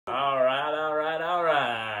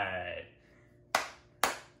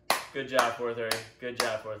Good job, 4:30. Good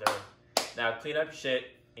job, 4:30. Now clean up your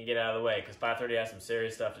shit and get out of the way, because 5:30 has some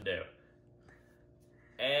serious stuff to do.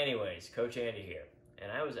 Anyways, Coach Andy here,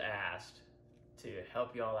 and I was asked to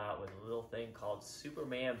help y'all out with a little thing called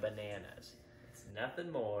Superman Bananas. It's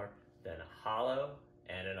nothing more than a hollow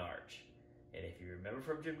and an arch. And if you remember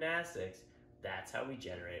from gymnastics, that's how we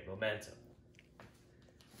generate momentum.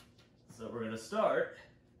 So we're gonna start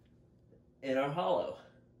in our hollow.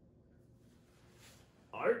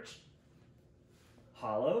 Arch,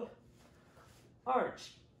 hollow,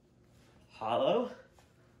 arch, hollow,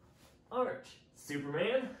 arch.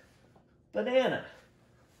 Superman, banana.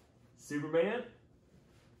 Superman,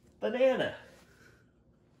 banana.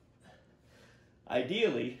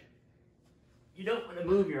 Ideally, you don't want to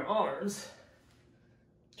move your arms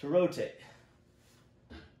to rotate.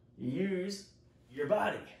 You use your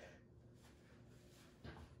body.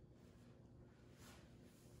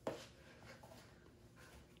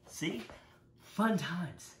 See? Fun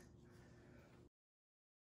times.